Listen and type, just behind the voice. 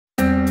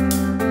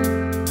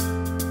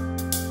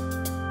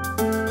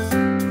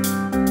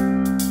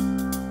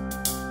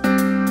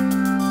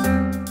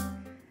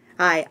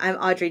Hi, I'm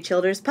Audrey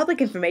Childers,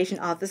 Public Information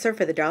Officer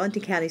for the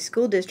Darlington County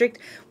School District,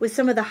 with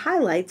some of the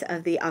highlights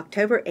of the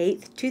October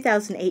 8th,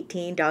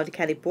 2018 Darlington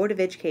County Board of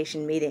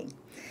Education meeting.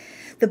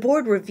 The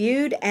board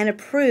reviewed and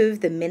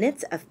approved the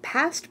minutes of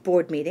past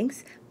board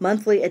meetings,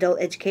 monthly adult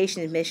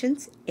education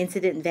admissions,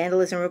 incident and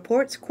vandalism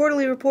reports,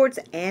 quarterly reports,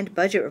 and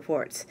budget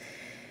reports.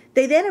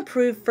 They then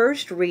approved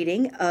first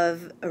reading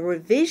of a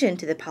revision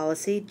to the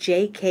policy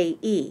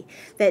JKE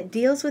that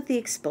deals with the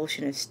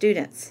expulsion of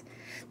students.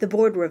 The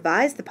board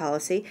revised the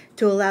policy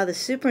to allow the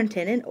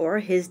superintendent or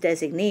his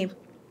designee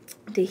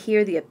to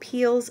hear the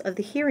appeals of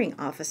the hearing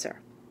officer.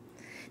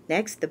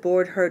 Next, the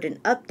board heard an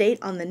update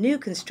on the new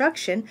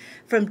construction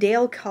from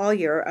Dale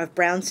Collier of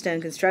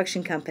Brownstone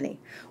Construction Company.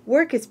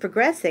 Work is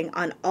progressing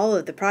on all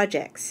of the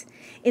projects.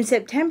 In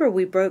September,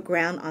 we broke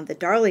ground on the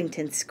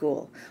Darlington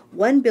School.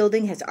 One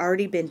building has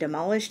already been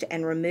demolished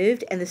and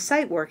removed, and the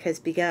site work has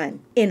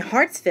begun. In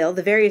Hartsville,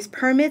 the various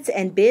permits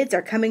and bids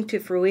are coming to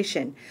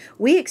fruition.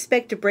 We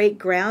expect to break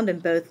ground in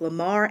both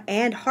Lamar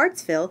and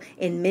Hartsville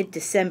in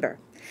mid-December.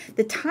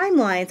 The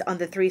timelines on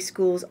the three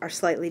schools are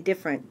slightly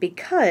different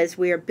because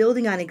we are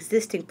building on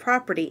existing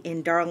property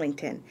in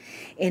Darlington.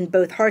 In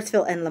both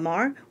Hartsville and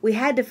Lamar, we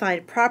had to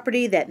find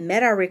property that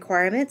met our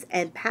requirements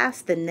and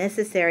passed the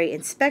necessary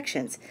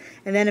inspections.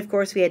 And then, of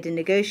course, we had to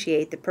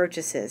negotiate the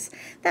purchases.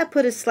 That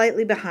put us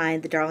slightly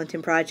behind the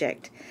Darlington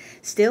project.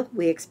 Still,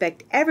 we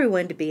expect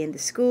everyone to be in the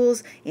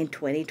schools in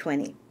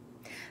 2020.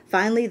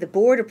 Finally, the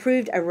board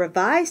approved a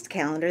revised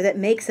calendar that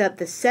makes up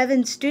the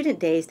 7 student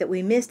days that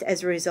we missed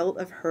as a result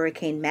of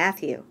Hurricane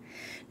Matthew.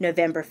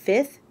 November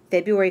 5th,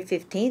 February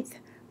 15th,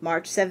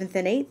 March 7th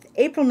and 8th,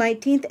 April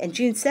 19th, and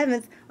June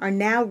 7th are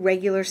now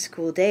regular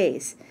school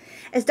days.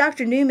 As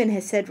Dr. Newman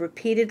has said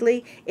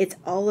repeatedly, it's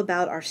all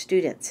about our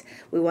students.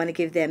 We want to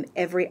give them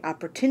every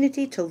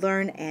opportunity to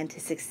learn and to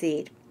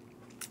succeed.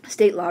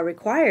 State law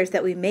requires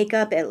that we make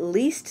up at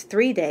least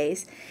 3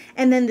 days,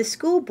 and then the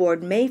school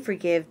board may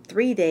forgive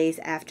 3 days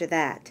after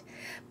that.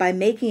 By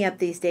making up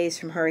these days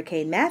from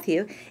Hurricane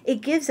Matthew,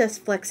 it gives us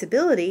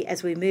flexibility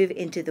as we move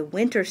into the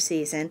winter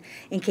season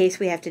in case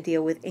we have to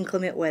deal with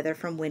inclement weather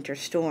from winter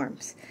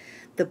storms.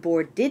 The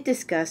board did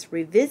discuss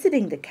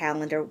revisiting the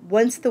calendar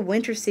once the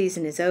winter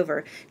season is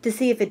over to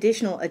see if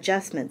additional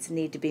adjustments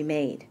need to be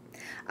made.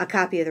 A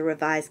copy of the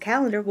revised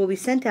calendar will be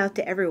sent out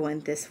to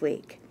everyone this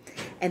week.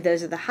 And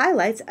those are the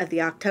highlights of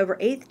the October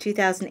 8th,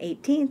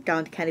 2018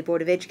 Darlington County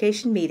Board of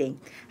Education meeting.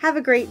 Have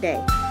a great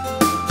day.